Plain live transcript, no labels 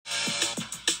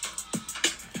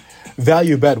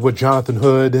Value Bet with Jonathan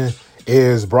Hood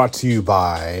is brought to you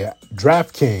by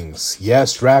DraftKings.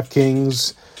 Yes,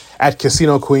 DraftKings at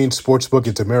Casino Queen Sportsbook.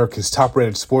 It's America's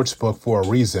top-rated sportsbook for a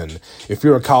reason. If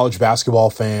you're a college basketball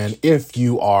fan, if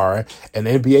you are an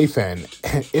NBA fan,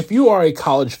 if you are a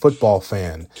college football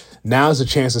fan, now's the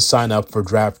chance to sign up for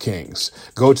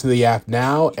DraftKings. Go to the app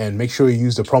now and make sure you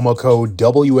use the promo code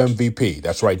WMVP.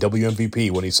 That's right, WMVP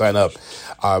when you sign up,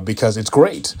 because it's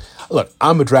great. Look,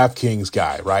 I'm a DraftKings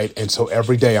guy, right? And so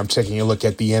every day I'm taking a look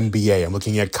at the NBA. I'm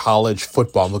looking at college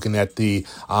football. I'm looking at the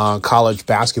college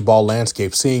basketball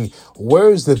landscape, seeing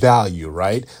where's the value,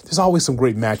 right? There's always some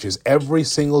great matches every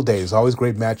single day. There's always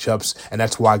great matchups, and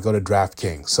that's why I go to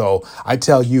DraftKings. So I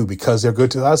tell you, because they're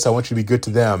good to us, I want you to be good to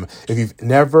them. If you've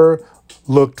never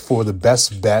looked for the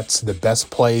best bets, the best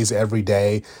plays every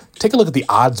day, take a look at the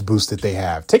odds boost that they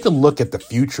have. Take a look at the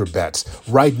future bets.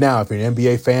 Right now, if you're an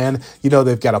NBA fan, you know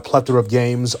they've got a plethora of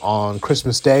games on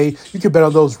Christmas Day. You can bet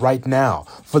on those right now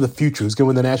for the future. Who's going to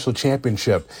win the national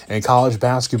championship in college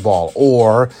basketball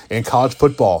or in college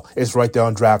football? It's right there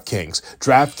on DraftKings.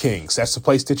 DraftKings, that's the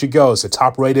place that you go. It's the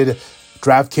top-rated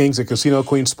DraftKings and Casino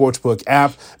Queen Sportsbook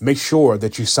app. Make sure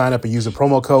that you sign up and use the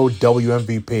promo code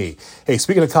WMVP. Hey,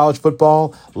 speaking of college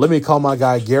football, let me call my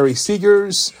guy Gary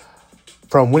Seegers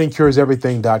from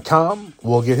winningcureseverything.com.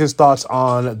 We'll get his thoughts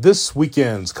on this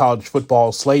weekend's college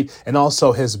football slate and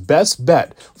also his best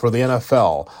bet for the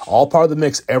NFL. All part of the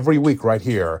mix every week right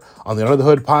here on the Under the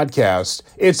Hood podcast.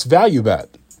 It's Value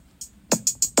Bet.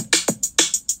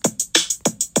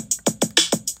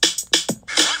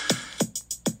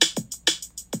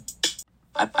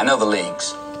 I know the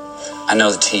leagues. I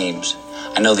know the teams.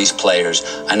 I know these players.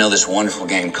 I know this wonderful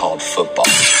game called football.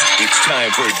 It's time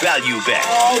for Value Bet.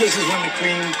 Oh, this is when the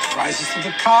cream rises to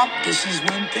the top. This is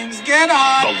when things get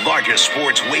hot. The largest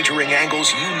sports wagering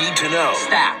angles you need to know.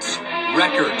 Stats,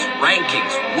 records,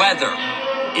 rankings, weather.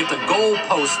 If the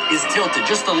goalpost is tilted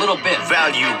just a little bit.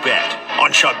 Value Bet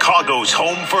on Chicago's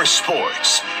home for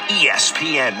sports,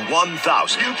 ESPN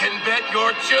 1000. You can bet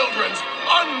your children's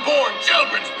unborn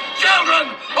children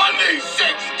on these 6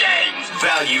 games.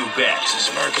 Value Bet. This is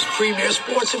America's premier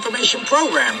sports information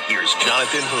program. Here's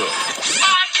Jonathan Hood.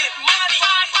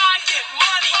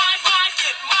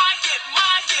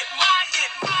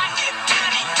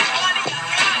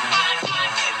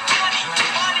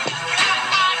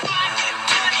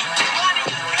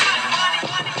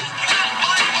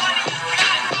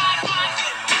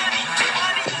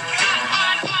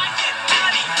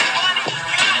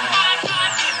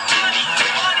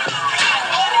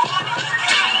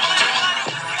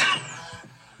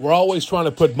 We're always trying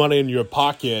to put money in your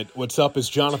pocket. What's up? It's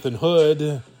Jonathan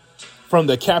Hood from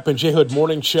the Cap and J Hood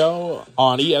Morning Show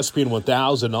on ESPN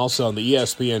 1000, also on the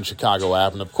ESPN Chicago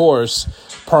app. And, of course,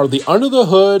 part of the Under the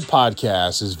Hood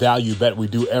podcast is Value Bet we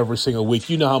do every single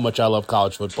week. You know how much I love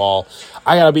college football.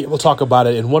 I got to be able to talk about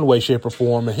it in one way, shape, or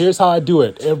form. And here's how I do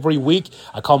it. Every week,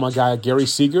 I call my guy Gary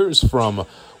Seegers from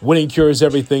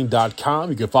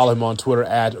winningcureseverything.com. You can follow him on Twitter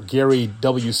at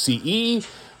GaryWCE.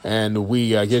 And we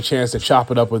get a chance to chop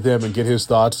it up with him and get his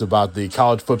thoughts about the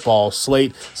college football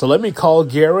slate. So let me call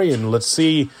Gary and let's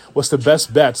see what's the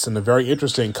best bets in the very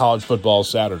interesting college football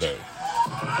Saturday.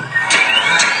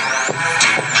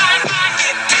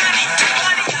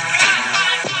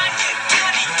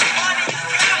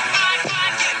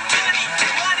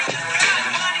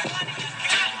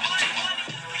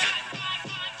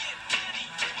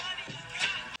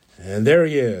 And there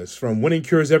he is from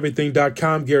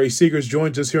winningcureseverything.com. Gary Seegers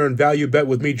joins us here on Value Bet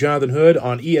with me, Jonathan Hood,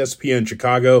 on ESPN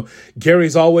Chicago. Gary,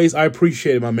 as always, I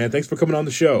appreciate it, my man. Thanks for coming on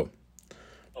the show.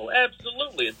 Oh,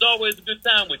 absolutely. It's always a good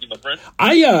time with you, my friend.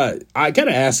 I got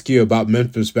to ask you about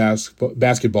Memphis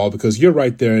basketball because you're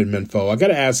right there in Memphis. I got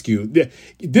to ask you,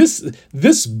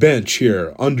 this bench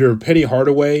here under Penny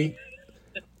Hardaway,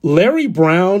 Larry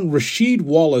Brown, Rasheed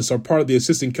Wallace are part of the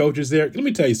assistant coaches there. Let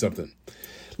me tell you something.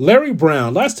 Larry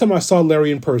Brown, last time I saw Larry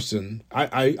in person,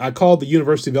 I called the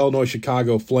University of Illinois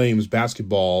Chicago Flames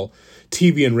basketball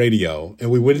TV and radio, and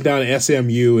we went down to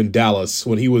SMU in Dallas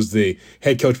when he was the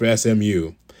head coach for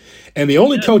SMU. And the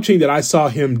only coaching that I saw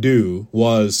him do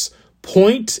was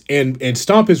point and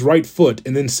stomp his right foot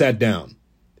and then sat down.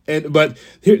 But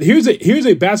here's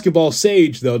a basketball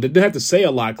sage, though, that didn't have to say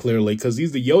a lot clearly because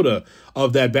he's the Yoda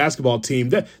of that basketball team.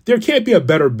 There can't be a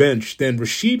better bench than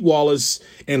Rasheed Wallace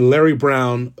and Larry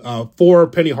Brown for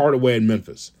Penny Hardaway in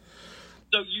Memphis.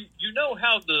 So you know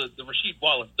how the Rasheed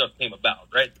Wallace stuff came about,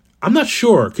 right? I'm not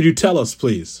sure. Could you tell us,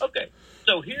 please? Okay.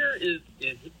 So here is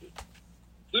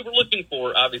we were looking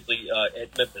for, obviously,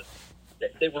 at Memphis.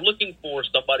 They were looking for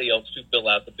somebody else to fill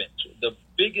out the bench. The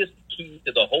biggest key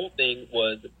to the whole thing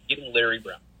was getting Larry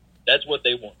Brown. That's what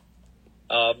they wanted.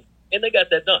 and they got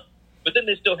that done. But then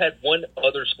they still had one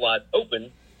other slot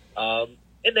open, and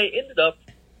they ended up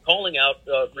calling out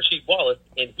Rasheed Wallace,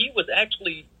 and he was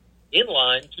actually in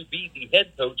line to be the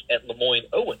head coach at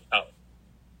Lemoyne-Owen College.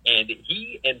 And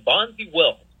he and Bonzi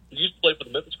Wells, who used to play for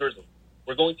the Memphis Grizzlies,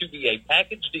 were going to be a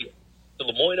package deal to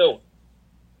Lemoyne-Owen.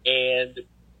 And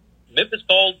Memphis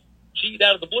called Sheed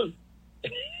out of the blue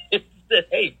and said,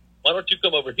 hey, why don't you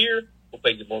come over here? We'll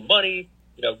pay you more money,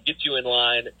 get you in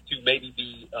line to maybe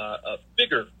be a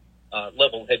bigger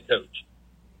level head coach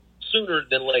sooner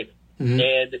than later. Mm-hmm.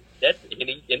 And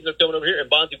he ended up coming over here, and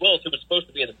Bonzi Wells, who was supposed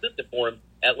to be an assistant for him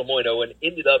at Lemoyne-Owen,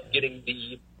 ended up getting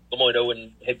the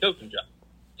Lemoyne-Owen head coaching job.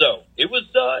 So it was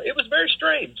very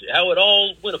strange how it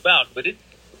all went about, but it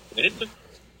took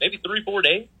maybe 3-4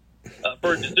 days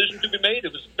for a decision to be made.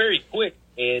 It was very quick,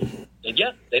 and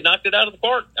yeah, they knocked it out of the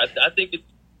park. I think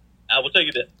I will tell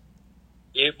you this: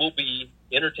 it will be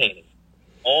entertaining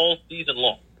all season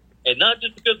long, and not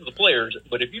just because of the players,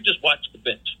 but if you just watch the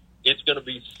bench, it's going to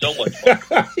be so much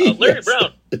fun. Larry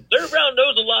Brown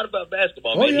knows a lot about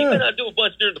basketball. Man, he may not do a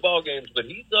bunch during the ball games, but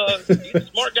he's a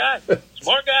smart guy.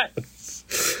 Smart guy.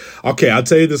 Okay, I'll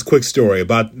tell you this quick story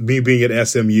about me being at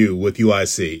SMU with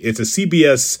UIC. It's a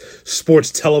CBS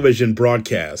sports television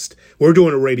broadcast. We're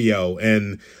doing a radio,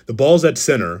 and the ball's at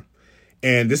center.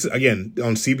 And this is, again,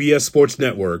 on CBS Sports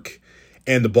Network.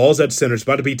 And the ball's at center. It's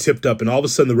about to be tipped up. And all of a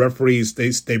sudden, the referees,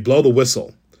 they blow the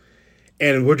whistle.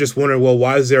 And we're just wondering, well,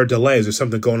 why is there a delay? Is there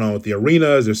something going on with the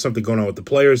arena? Is there something going on with the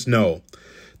players? No.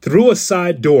 Through a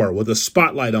side door with a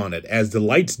spotlight on it, as the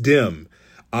lights dim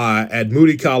at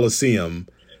Moody Coliseum,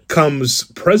 comes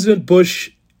President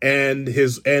Bush and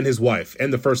his wife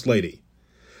and the First Lady.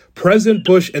 President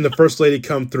Bush and the First Lady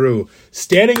come through.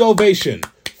 Standing ovation.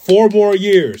 4 more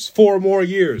years. 4 more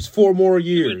years. 4 more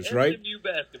years, right? SMU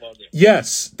basketball game.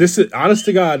 Yes. This is, honest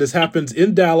to God, this happens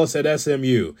in Dallas at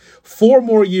SMU. 4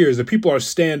 more years. The people are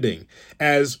standing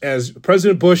as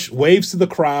President Bush waves to the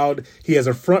crowd. He has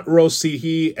a front row seat,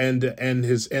 he and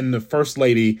the First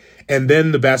Lady, and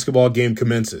then the basketball game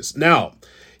commences. Now,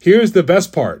 here's the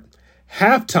best part.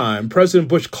 Halftime, President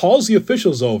Bush calls the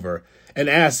officials over and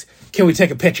asks, can we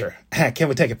take a picture? Can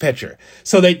we take a picture?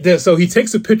 So he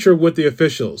takes a picture with the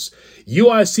officials.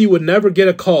 UIC would never get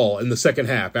a call in the second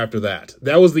half after that.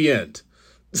 That was the end.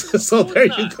 So there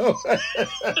you go.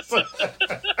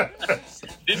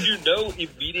 Did you know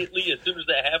immediately as soon as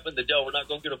that happened that y'all were not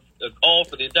going to get a call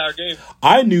for the entire game?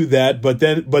 I knew that, but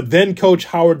then Coach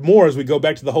Howard Moore, as we go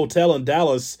back to the hotel in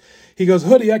Dallas, he goes,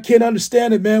 Hoodie, I can't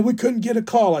understand it, man. We couldn't get a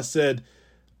call. I said,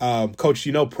 Coach,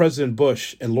 President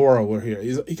Bush and Laura were here.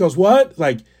 He goes, what?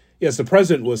 Like, yes, the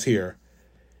president was here.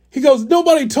 He goes,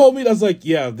 nobody told me. I was like,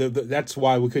 yeah, that's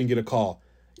why we couldn't get a call.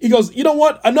 He goes, you know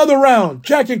what? Another round.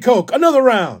 Jack and Coke, another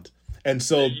round. And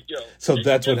so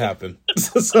that's what happened.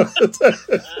 Oh,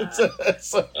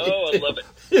 I love it.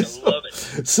 I love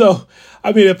it. So,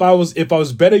 I mean, if I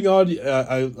was betting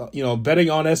on, betting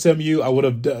on SMU, I would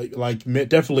have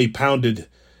definitely pounded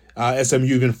SMU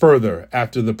even further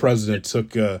after the president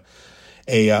took a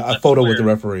photo with the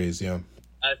referees. Yeah,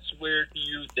 I swear to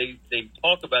you, they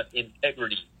talk about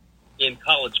integrity in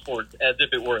college sports as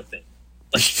if it were a thing.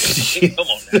 Like, come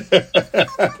on, man.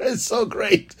 It's so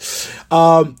great.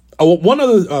 One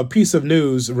other piece of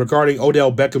news regarding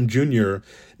Odell Beckham Jr.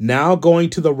 now going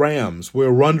to the Rams.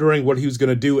 We're wondering what he was going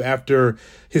to do after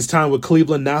his time with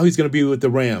Cleveland. Now he's going to be with the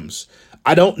Rams.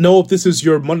 I don't know if this is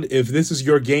your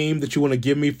game that you want to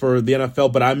give me for the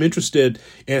NFL, but I'm interested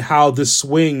in how this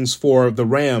swings for the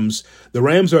Rams. The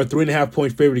Rams are a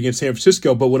 3.5-point favorite against San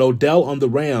Francisco, but with Odell on the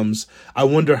Rams, I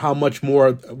wonder how much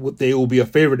more they will be a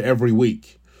favorite every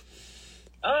week.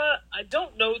 I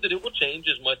don't know that it will change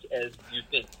as much as you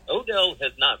think. Odell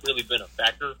has not really been a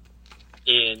factor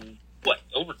in,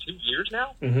 over 2 years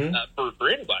now for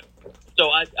anybody. So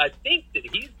I think that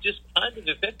he's just kind of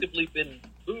effectively been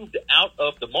moved out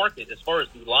of the market as far as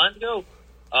the lines go.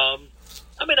 I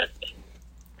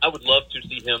would love to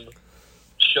see him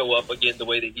show up again the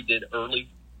way that he did early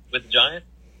with the Giants.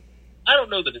 I don't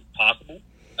know that it's possible.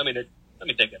 Let me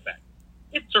take that back.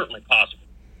 It's certainly possible.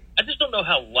 I just don't know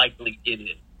how likely it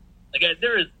is.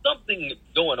 There is something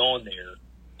going on there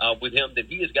with him that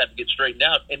he has got to get straightened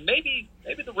out, and maybe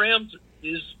the Rams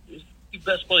is the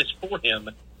best place for him.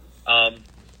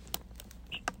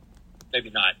 Maybe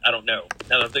not. I don't know.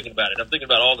 Now that I'm thinking about it, I'm thinking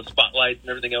about all the spotlights and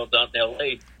everything else out in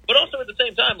L.A. But also at the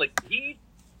same time,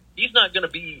 he's not going to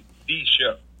be the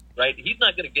show, right? He's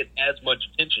not going to get as much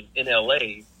attention in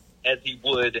L.A. as he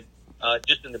would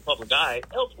just in the public eye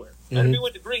elsewhere. Mm-hmm. And if he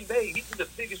went to Green Bay, he'd be the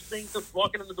biggest thing since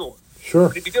walking in the door. Sure.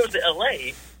 But if he goes to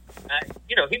L.A.,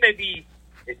 he may be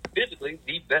physically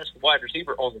the best wide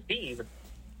receiver on the team,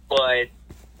 but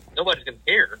nobody's going to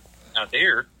care out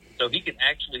there. So he can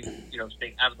actually,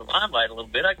 stay out of the limelight a little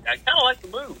bit. I kind of like the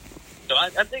move. So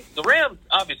I think the Rams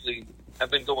obviously have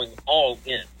been going all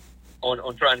in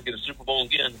on trying to get a Super Bowl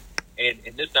again, and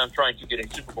this time trying to get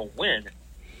a Super Bowl win.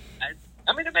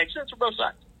 I mean, it makes sense for both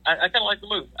sides. I kind of like the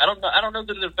move. I don't know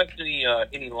that it affects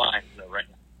any lines though right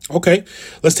now. Okay,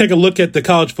 let's take a look at the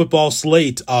college football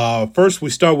slate. First, we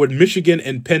start with Michigan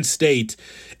and Penn State.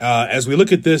 As we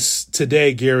look at this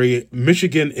today, Gary,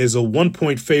 Michigan is a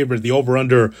 1-point favorite. The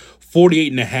over-under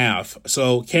 48.5.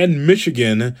 So can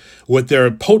Michigan, with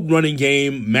their potent running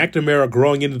game, McNamara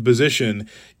growing into the position,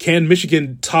 can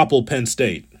Michigan topple Penn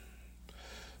State?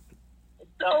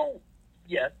 So,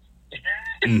 yes.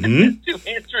 Mm-hmm. To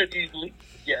answer it easily,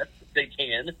 yes, they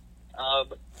can.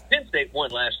 Penn State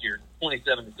won last year,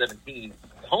 27-17. The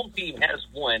home team has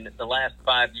won the last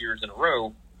 5 years in a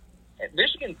row. At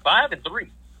Michigan, 5-3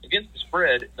 against the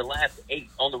spread, the last 8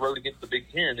 on the road against the Big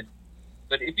Ten.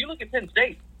 But if you look at Penn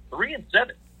State,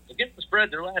 3-7 against the spread,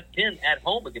 their last 10 at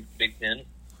home against the Big Ten.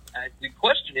 The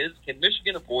question is, can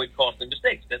Michigan avoid costly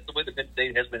mistakes? That's the way that Penn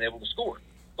State has been able to score.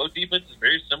 Both defenses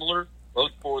very similar,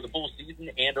 both for the full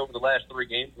season and over the last 3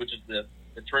 games, which is the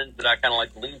trends that I kind of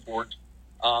like to lean towards.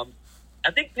 I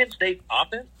think Penn State's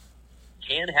offense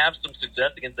can have some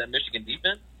success against that Michigan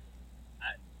defense.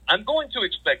 I'm going to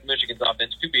expect Michigan's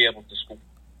offense to be able to score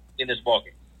in this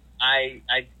ballgame. I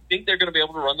think they're going to be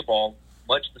able to run the ball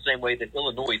much the same way that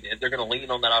Illinois did. They're going to lean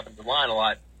on that offensive line a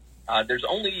lot. There's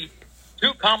only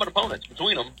 2 common opponents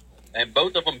between them, and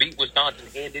both of them beat Wisconsin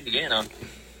and Indiana.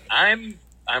 I'm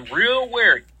real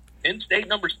wary. Penn State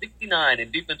number 69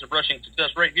 in defensive rushing success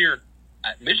right here.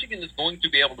 Michigan is going to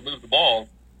be able to move the ball.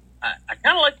 I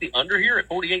kind of like the under here at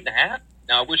 48.5.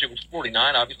 Now, I wish it was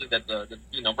 49. Obviously, that's the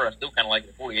key number. I still kind of like it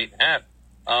at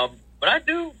 48.5. But I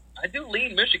do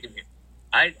lean Michigan here.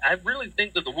 I really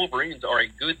think that the Wolverines are a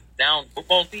good, sound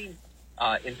football team.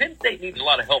 And Penn State needs a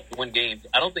lot of help to win games.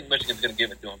 I don't think Michigan's going to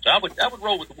give it to them. So I would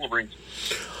roll with the Wolverines.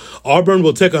 Auburn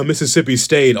will take on Mississippi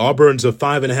State. Auburn's a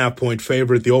 5.5-point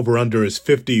favorite. The over-under is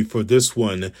 50 for this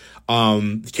one.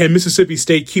 Can Mississippi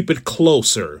State keep it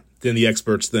closer than the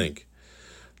experts think?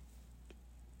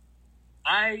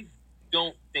 I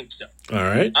don't think so. All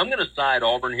right. I'm going to side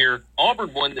Auburn here.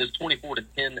 Auburn won this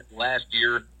 24-10 last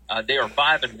year. They are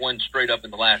 5-1 straight up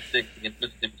in the last 6 against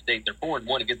Mississippi State. They're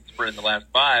 4-1 against the spread in the last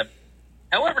 5.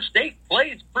 However, State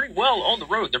plays pretty well on the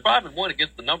road. They're 5-1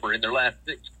 against the number in their last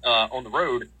 6 on the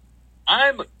road.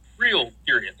 I'm real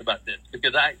curious about this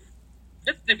because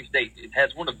Mississippi State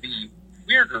has one of the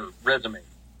weirder resumes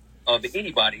of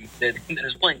anybody that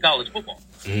is playing college football.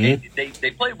 Mm-hmm.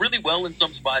 They play really well in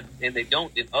some spots and they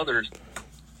don't in others.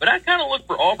 But I kind of look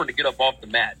for Auburn to get up off the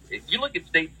mat. If you look at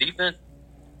State's defense,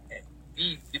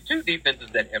 the 2 defenses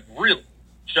that have really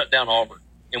shut down Auburn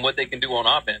and what they can do on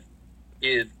offense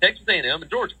is Texas A&M and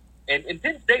Georgia. And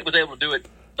Penn State was able to do it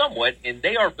somewhat, and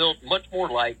they are built much more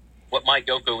like what Mike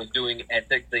Elko is doing at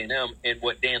Texas A&M and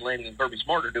what Dan Lanning and Kirby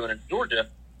Smart are doing at Georgia.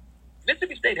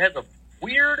 Mississippi State has a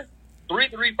weird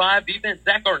 3-3-5 defense.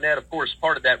 Zach Arnett, of course,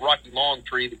 part of that Rocky Long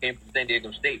tree that came from San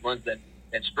Diego State, runs that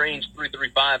strange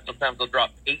 3-3-5. Sometimes they'll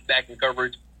drop 8 back in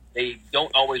coverage. They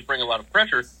don't always bring a lot of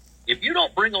pressure. If you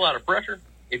don't bring a lot of pressure,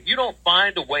 if you don't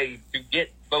find a way to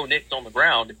get Bo Nix on the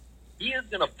ground, he is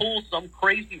going to pull some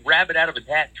crazy rabbit out of his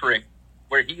hat trick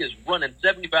where he is running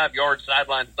 75 yards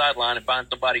sideline to sideline and find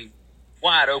somebody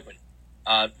wide open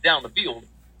down the field.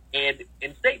 And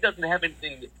State doesn't have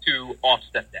anything to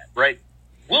offset that, right?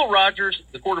 Will Rogers,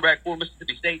 the quarterback for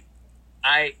Mississippi State,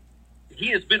 he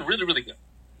has been really, really good.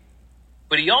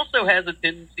 But he also has a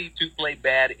tendency to play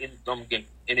bad in some games.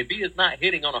 And if he is not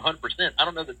hitting on 100%, I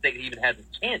don't know that State even has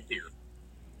a chance here.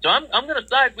 So I'm going to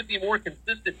side with the more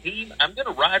consistent team. I'm going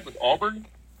to ride with Auburn.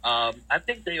 I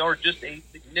think they are just a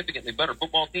significantly better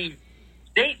football team.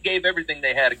 State gave everything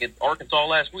they had against Arkansas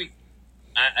last week.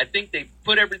 I think they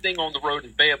put everything on the road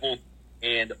in Fayetteville,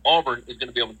 and Auburn is going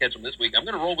to be able to catch them this week. I'm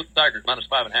going to roll with the Tigers,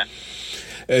 -5.5.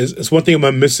 It's one thing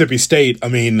about Mississippi State. I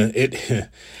mean,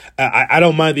 I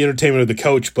don't mind the entertainment of the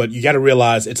coach, but you got to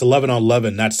realize it's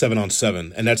 11-on-11, not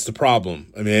 7-on-7, and that's the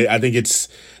problem. I mean, I think it's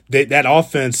that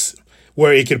offense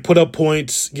where it can put up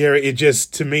points, Gary. It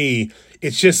just, to me,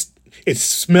 it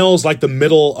smells like the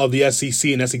middle of the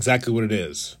SEC, and that's exactly what it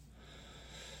is.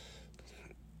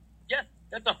 Yeah,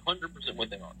 that's 100% what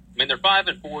they are. I mean, they're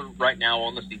 5-4 right now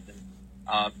on the season.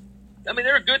 I mean,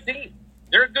 they're a good team.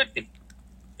 They're a good team.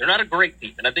 They're not a great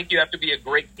team, and I think you have to be a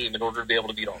great team in order to be able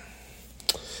to beat Auburn.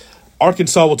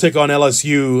 Arkansas will take on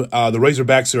LSU. The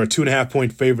Razorbacks are a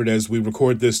 2.5-point favorite as we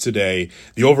record this today.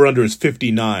 The over-under is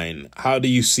 59. How do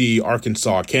you see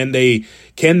Arkansas? Can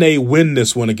they win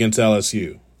this one against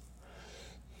LSU?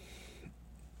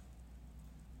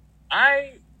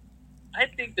 I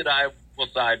think that I will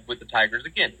side with the Tigers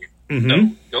again here.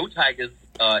 Mm-hmm. So go Tigers.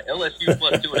 LSU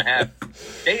plus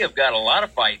 2.5. They have got a lot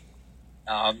of fight.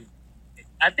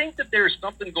 I think that there's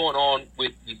something going on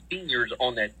with the seniors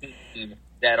on that team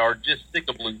that are just sick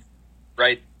of blue,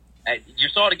 right? You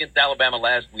saw it against Alabama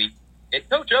last week. And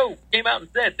Coach O came out and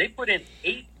said they put in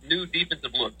 8 new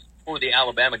defensive looks for the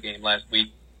Alabama game last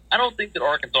week. I don't think that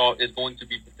Arkansas is going to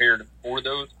be prepared for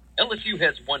those. LSU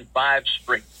has won 5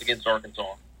 straight against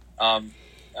Arkansas.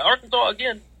 Arkansas,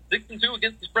 again, 6-2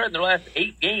 against the spread in their last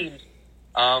 8 games.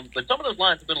 But some of those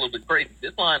lines have been a little bit crazy.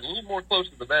 This line, a little more close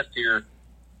to the vest here.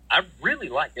 I really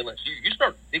like LSU. You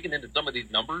start digging into some of these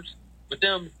numbers with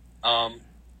them,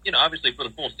 obviously for the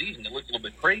full season, it looks a little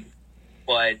bit crazy.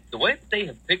 But the way that they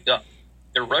have picked up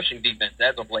their rushing defense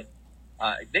as of late,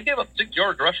 they gave up 6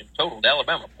 yards rushing total to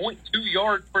Alabama, 0.2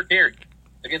 yards per carry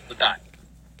against the Tide.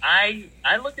 I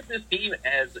look at this team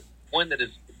as one that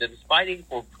is fighting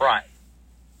for pride,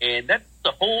 and that's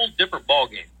a whole different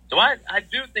ballgame. So I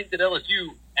do think that LSU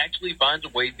actually finds a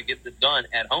way to get this done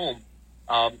at home.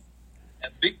 A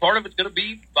big part of it's going to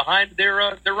be behind their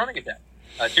running attack.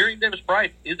 Tyrion Davis-Price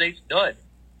is a stud.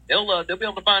 They'll be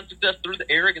able to find success through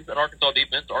the air against that Arkansas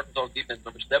defense. Arkansas defense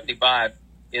number 75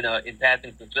 in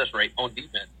passing success rate on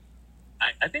defense.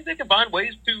 I think they can find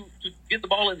ways to get the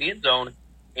ball in the end zone.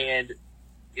 And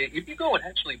if you go and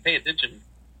actually pay attention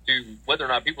to whether or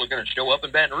not people are going to show up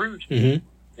in Baton Rouge, Mm-hmm.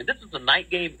 and this is a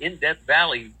night game in Death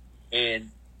Valley,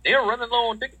 and they are running low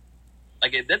on tickets.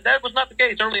 Like that was not the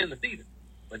case early in the season.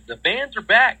 But the fans are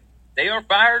back. They are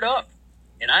fired up.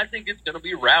 And I think it's going to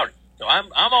be rowdy. So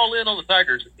I'm all in on the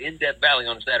Tigers in Death Valley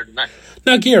on a Saturday night.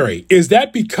 Now, Gary, is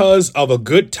that because of a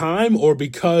good time or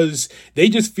because they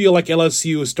just feel like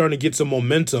LSU is starting to get some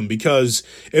momentum? Because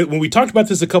when we talked about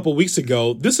this a couple weeks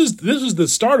ago, this was the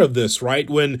start of this, right?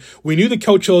 When we knew that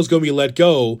Coach O was going to be let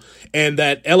go and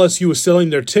that LSU was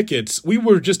selling their tickets, we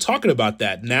were just talking about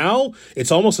that. Now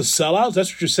it's almost a sellout.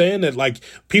 That's what you're saying, that like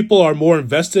people are more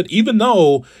invested, even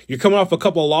though you're coming off a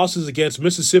couple of losses against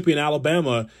Mississippi and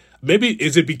Alabama. Maybe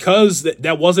is it because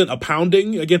that wasn't a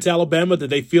pounding against Alabama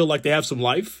that they feel like they have some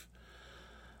life?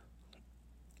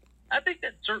 I think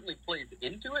that certainly plays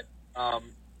into it.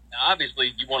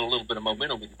 Obviously, you want a little bit of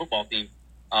momentum with the football team.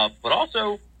 But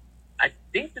also, I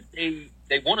think that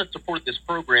they want to support this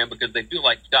program because they feel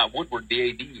like Scott Woodward, the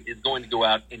AD, is going to go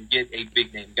out and get a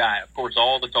big-name guy. Of course,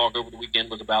 all the talk over the weekend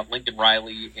was about Lincoln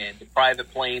Riley and the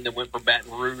private plane that went from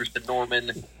Baton Rouge to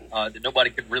Norman that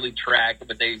nobody could really track,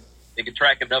 but they could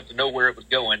track it enough to know where it was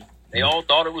going. They all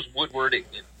thought it was Woodward.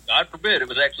 God forbid it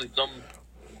was actually some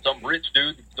rich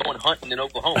dude going hunting in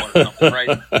Oklahoma or something,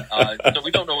 right? So we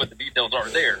don't know what the details are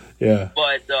there. Yeah.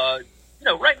 But,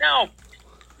 right now,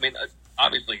 I mean,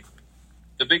 obviously,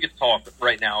 the biggest talk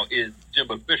right now is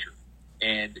Jimbo Fisher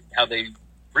and how they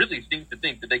really seem to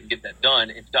think that they can get that done.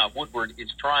 And Scott Woodward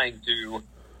is trying to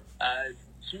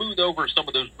smooth over some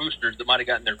of those boosters that might have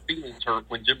gotten their feelings hurt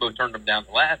when Jimbo turned them down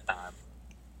the last time.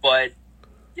 But,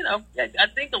 I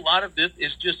think a lot of this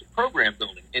is just program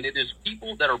building, and it is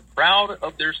people that are proud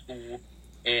of their school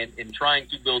and trying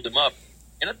to build them up.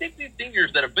 And I think these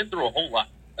seniors that have been through a whole lot,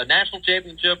 a national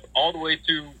championship all the way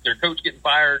to their coach getting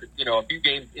fired, a few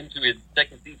games into his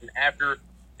second season after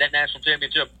that national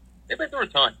championship, they've been through a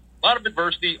ton. A lot of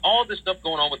adversity, all this stuff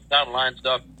going on with the dotted line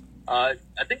stuff. I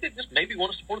think they just maybe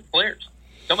want to support the players.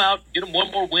 Come out, get them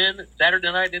one more win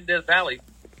Saturday night in Death Valley.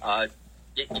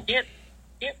 You can't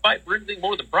fight for anything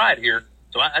more than pride here.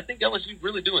 So I think LSU's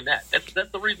really doing that.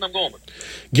 That's the reason I'm going with it.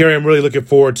 Gary, I'm really looking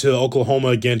forward to Oklahoma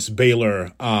against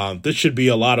Baylor. This should be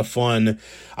a lot of fun.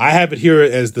 I have it here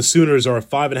as the Sooners are a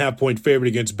 5.5-point favorite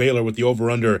against Baylor with the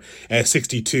over-under at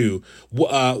 62.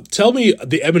 Tell me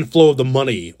the ebb and flow of the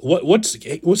money. Let's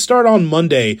start on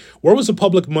Monday. Where was the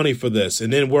public money for this?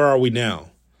 And then where are we now?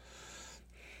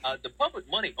 The public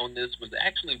money on this was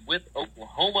actually with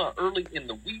Oklahoma early in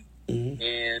the week. Mm-hmm.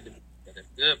 And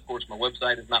of course, my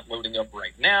website is not loading up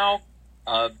right now.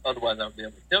 Otherwise, I would be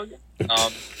able to tell you.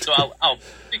 So I'll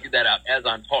figure that out as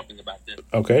I'm talking about this.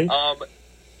 Okay.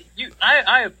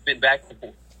 I have been back and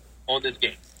forth on this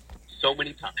game so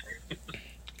many times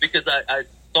because I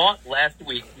thought last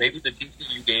week maybe the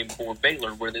TCU game for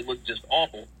Baylor, where they looked just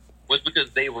awful, was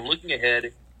because they were looking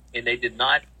ahead and they did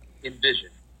not envision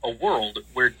a world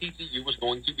where TCU was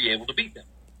going to be able to beat them.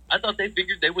 I thought they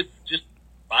figured they would just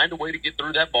find a way to get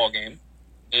through that ball game,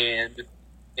 and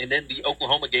then the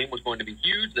Oklahoma game was going to be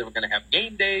huge. They were going to have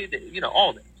game day,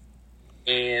 all this.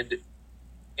 And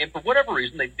for whatever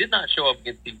reason, they did not show up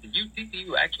against TCU.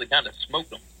 TCU actually kind of smoked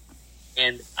them.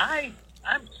 And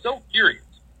I'm so curious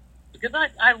because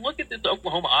I look at this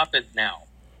Oklahoma offense now,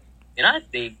 and I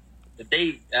think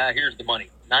that here's the money.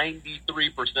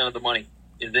 93% of the money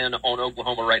is in on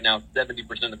Oklahoma right now, 70%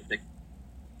 of the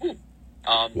tickets.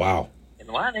 Wow. And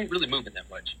the line ain't really moving that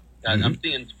much. I'm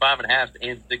seeing 5.5s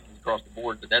and 6s across the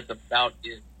board, but that's about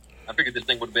it. I figured this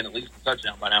thing would have been at least a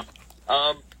touchdown by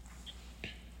now.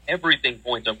 Everything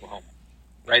points Oklahoma,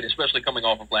 right? Especially coming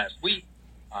off of last week.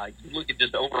 You look at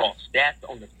just the overall stats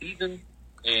on the season,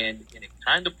 and it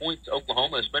kind of points to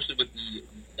Oklahoma, especially with the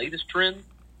latest trends.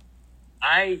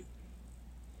 I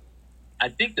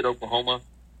think that Oklahoma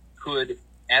could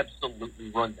absolutely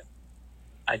run them.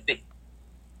 I think.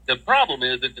 The problem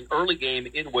is it's an early game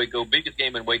in Waco, biggest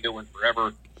game in Waco in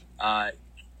forever. Let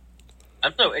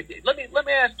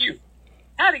me ask you,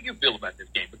 how do you feel about this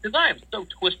game? Because I am so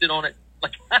twisted on it.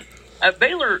 Like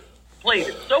Baylor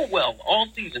played so well all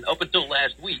season up until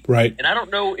last week, right? And I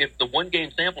don't know if the one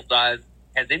game sample size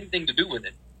has anything to do with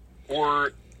it,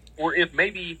 or if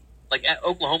maybe like at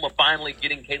Oklahoma finally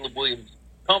getting Caleb Williams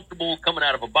comfortable, coming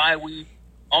out of a bye week,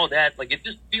 all that. Like it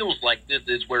just feels like this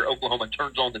is where Oklahoma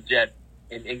turns on the jet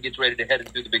and gets ready to head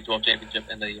into the Big 12 championship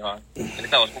and the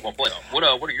college football playoff. What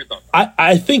are your thoughts?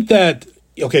 I think that,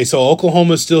 okay, so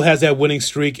Oklahoma still has that winning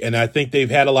streak, and I think they've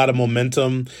had a lot of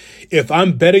momentum. If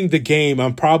I'm betting the game,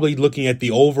 I'm probably looking at the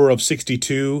over of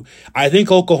 62. I think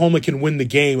Oklahoma can win the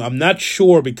game. I'm not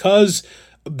sure because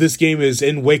this game is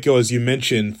in Waco, as you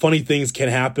mentioned. Funny things can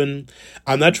happen.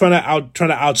 I'm not trying to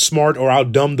outsmart or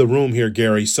outdumb the room here,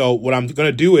 Gary. So what I'm going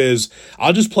to do is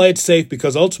I'll just play it safe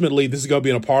because ultimately this is going to be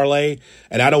in a parlay,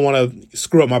 and I don't want to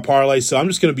screw up my parlay. So I'm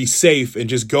just going to be safe and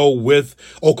just go with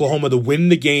Oklahoma to win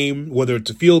the game, whether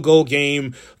it's a field goal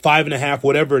game, 5.5,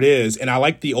 whatever it is. And I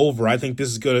like the over. I think this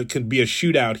is could be a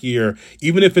shootout here,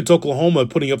 even if it's Oklahoma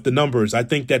putting up the numbers. I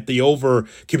think that the over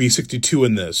could be 62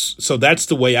 in this. So that's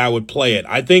the way I would play it.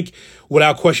 I think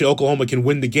without question Oklahoma can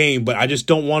win the game, but I just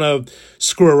don't want to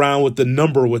screw around with the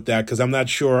number with that because I'm not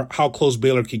sure how close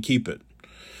Baylor can keep it.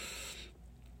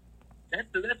 That's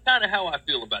kind of how I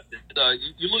feel about this.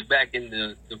 You look back in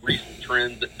the recent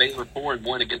trends that Baylor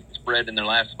 4-1 against the spread in their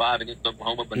last 5 against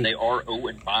Oklahoma, but they are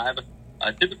 0-5.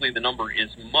 Typically, the number is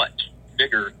much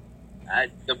bigger.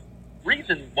 The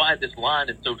reason why this line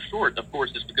is so short, of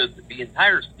course, is because the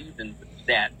entire season's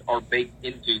stats are baked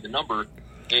into the number.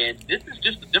 And this is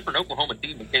just a different Oklahoma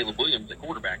team with Caleb Williams at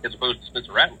quarterback as opposed to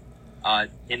Spencer Rattler.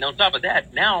 And on top of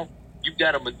that, now you've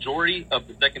got a majority of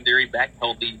the secondary back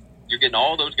healthy. You're getting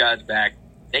all those guys back.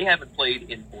 They haven't played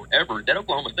in forever. That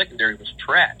Oklahoma secondary was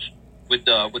trash with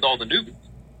all the newbies.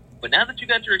 But now that you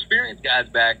got your experienced guys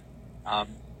back,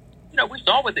 we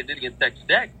saw what they did against Texas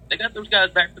Tech. They got those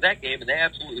guys back for that game, and they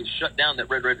absolutely shut down that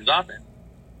Red Raiders offense.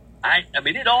 I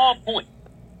mean, it all points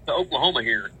to Oklahoma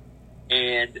here,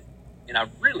 and I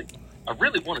really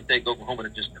want to take Oklahoma to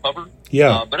just cover.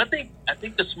 Yeah. But I think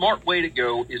the smart way to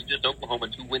go is just Oklahoma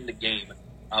to win the game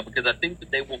because I think that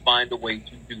they will find a way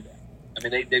to do that. I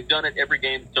mean, they've done it every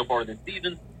game so far this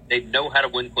season. They know how to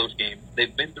win close games.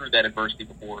 They've been through that adversity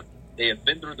before. They have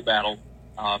been through the battle.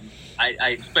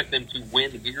 I expect them to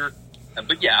win here.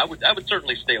 But yeah, I would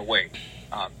certainly stay away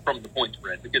from the point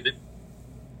spread because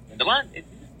the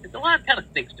line kind of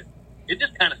stinks to me. It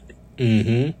just kind of stinks.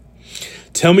 Mm-hmm.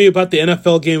 Tell me about the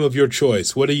NFL game of your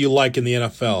choice. What do you like in the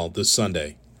NFL this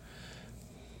Sunday?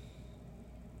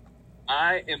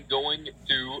 I am going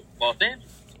to Los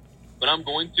Angeles, but I'm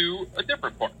going to a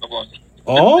different part of Los Angeles.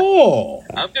 Oh.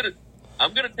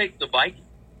 I'm gonna take the Vikings.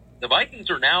 The Vikings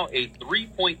are now a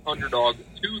 3-point underdog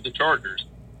to the Chargers,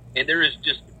 and there is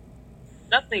just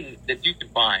nothing that you can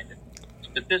find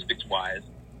statistics-wise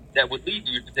that would lead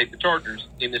you to take the Chargers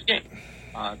in this game.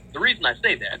 The reason I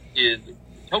say that is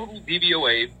total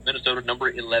DVOA, Minnesota number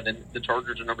 11, the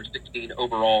Chargers are number 16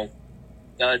 overall.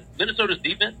 Minnesota's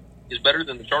defense is better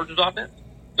than the Chargers' offense.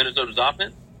 Minnesota's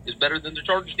offense is better than the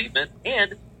Chargers' defense,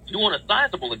 and you want a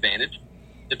sizable advantage.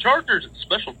 The Chargers'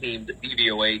 special teams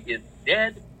DVOA is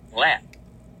dead last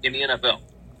in the NFL.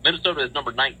 Minnesota is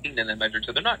number 19 in that metric,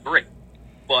 so they're not great.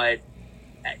 But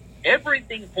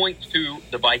everything points to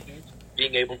the Vikings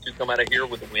being able to come out of here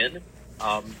with a win.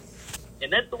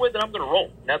 And that's the way that I'm going to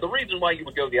roll. Now, the reason why you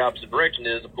would go the opposite direction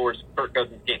is, of course, Kirk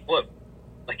Cousins can't close.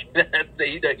 Like, he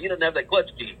doesn't have that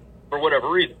clutch gene for whatever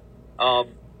reason.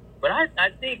 But I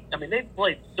think, they've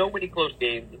played so many close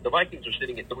games. The Vikings are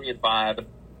sitting at 3-5.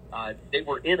 They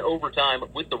were in overtime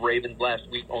with the Ravens last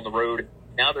week on the road.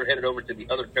 Now they're headed over to the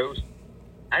other coast.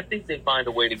 I think they find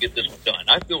a way to get this one done.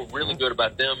 I feel really good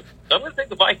about them. So I'm going to take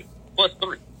the Vikings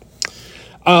 +3.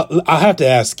 I have to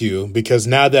ask you, because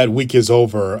now that week is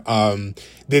over,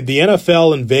 did the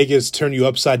NFL in Vegas turn you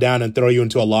upside down and throw you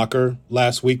into a locker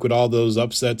last week with all those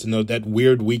upsets and that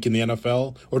weird week in the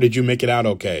NFL, or did you make it out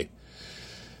okay?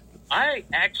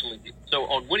 So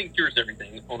on Winning Cures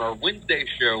Everything, on our Wednesday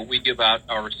show, we give out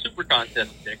our Super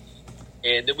Contest picks,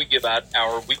 and then we give out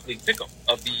our weekly pick'em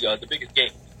of the biggest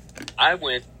games. I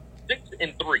went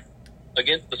 6-3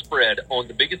 against the spread on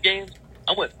the biggest games.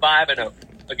 I went 5-0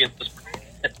 against the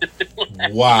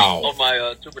spread. Wow. On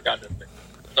my Super Contest picks.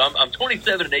 So I'm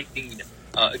 27-18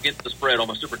 against the spread on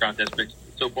my Super Contest picks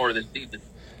so far this season.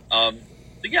 So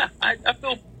yeah, I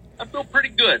feel pretty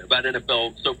good about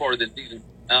NFL so far this season.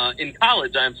 In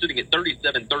college, I'm sitting at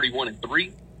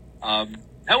 37-31-3.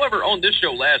 However, on this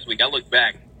show last week, I looked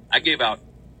back. I gave out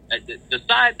the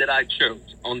side that I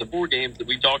chose on the 4 games that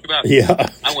we talked about. Yeah,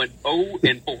 I went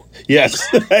 0-4.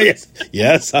 Yes,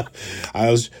 yes. I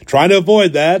was trying to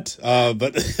avoid that,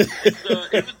 but it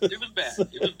was bad.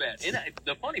 It was bad. And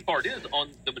the funny part is, on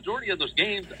the majority of those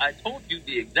games, I told you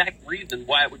the exact reason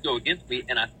why it would go against me,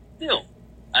 and I still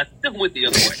went the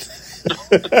other way.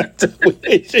 So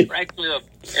it cracks me up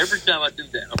every time I do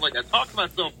that. I'm like, I talked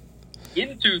myself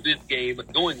into this game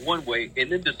going one way,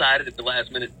 and then decided at the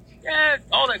last minute,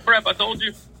 all that crap I told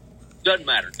you doesn't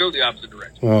matter. Go the opposite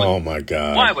direction. Oh my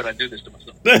God! Why would I do this to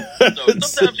myself? So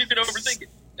sometimes you can overthink it.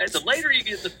 As the later you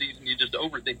get in the season, you just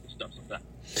overthink the stuff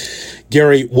sometimes.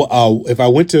 Gary, if I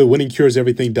went to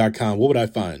winningcureseverything.com, what would I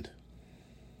find?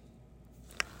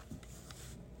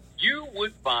 You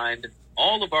would find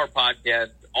all of our podcasts,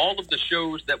 all of the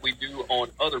shows that we do on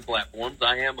other platforms.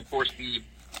 I am, of course, the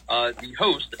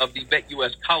host of the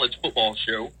BetUS College Football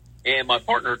Show, and my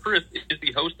partner, Chris, is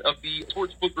the host of the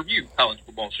Sportsbook Review College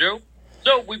Football Show.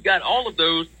 So we've got all of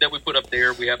those that we put up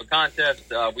there. We have a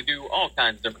contest. We do all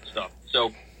kinds of different stuff.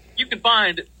 So you can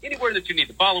find anywhere that you need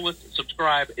to follow us,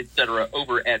 subscribe, etc.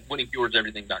 over at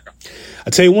winningcureseverything.com.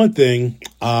 I'll tell you one thing.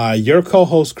 Your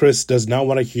co-host, Chris, does not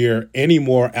want to hear any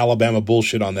more Alabama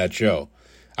bullshit on that show.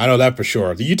 I know that for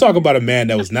sure. You talk about a man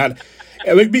that was not –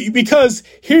 because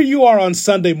here you are on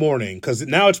Sunday morning, because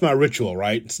now it's my ritual,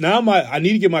 right? It's now I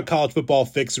need to get my college football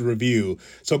fix and review.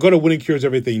 So go to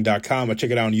winningcureseverything.com. I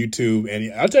check it out on YouTube.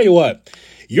 And I'll tell you what,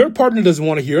 your partner doesn't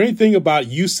want to hear anything about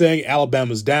you saying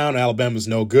Alabama's down, Alabama's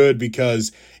no good,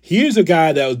 because he's a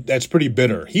guy that's pretty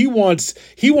bitter. He wants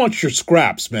your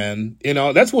scraps, man. You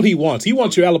know, that's what he wants. He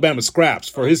wants your Alabama scraps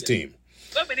for his team.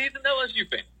 I mean, he's an LSU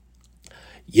fan.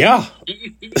 Yeah.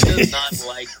 He does not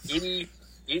like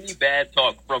any bad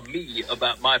talk from me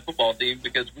about my football team,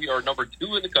 because we are number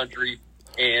 2 in the country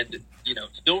and,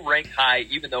 still ranked high,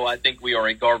 even though I think we are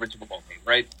a garbage football team,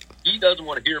 right? He doesn't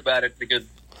want to hear about it because,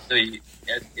 as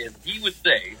he would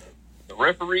say, the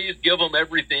referees give them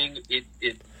everything.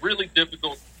 It's really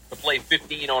difficult to play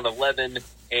 15 on 11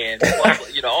 and,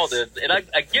 all this. And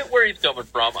I get where he's coming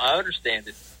from. I understand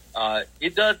it.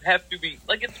 It does have to be,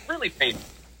 it's really painful,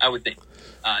 I would think.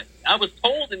 I was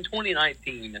told in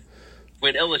 2019,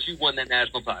 when LSU won that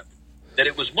national title, that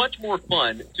it was much more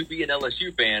fun to be an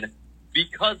LSU fan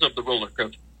because of the roller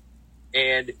coaster.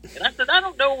 And I said, I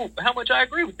don't know how much I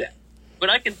agree with that, but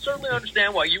I can certainly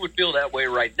understand why you would feel that way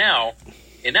right now.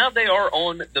 And now they are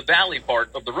on the valley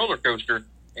part of the roller coaster,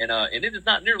 and it is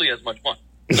not nearly as much fun.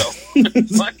 So,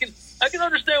 I can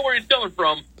understand where he's coming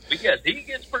from. But yes, he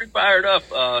gets pretty fired up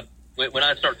when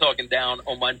I start talking down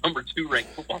on my number 2 ranked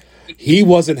football team. He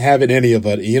wasn't having any of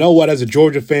it. You know what? As a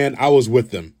Georgia fan, I was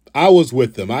with them. I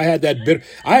had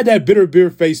that bitter beer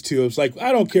face too. It's like,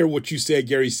 I don't care what you say,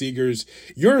 Gary Seegers.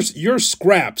 Your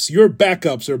scraps, your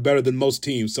backups are better than most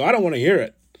teams, so I don't want to hear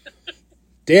it.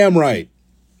 Damn right.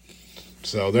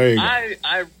 So there you go.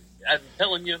 I'm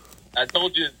telling you, I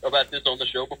told you about this on the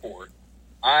show before.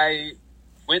 I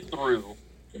went through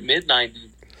the mid-90s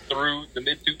through the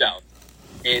mid-2000s.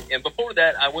 And before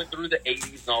that, I went through the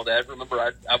 80s and all that. Remember,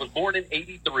 I was born in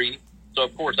 83, so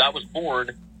of course I was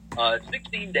born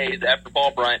 16 days after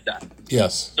Paul Bryant died.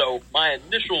 Yes. So my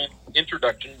initial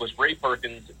introduction was Ray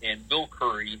Perkins and Bill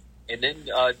Curry, and then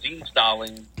Gene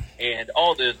Stallings, and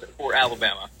all this for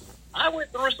Alabama. I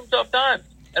went through some tough times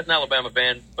as an Alabama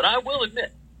fan, but I will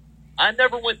admit, I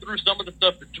never went through some of the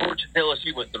stuff that Georgia and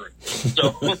LSU went through.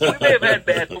 So we may have had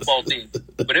bad football teams,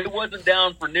 but it wasn't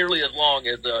down for nearly as long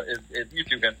as you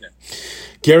two have been.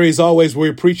 Gary, as always, we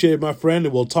appreciate it, my friend,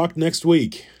 and we'll talk next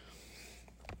week.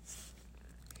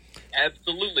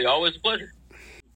 Absolutely. Always a pleasure.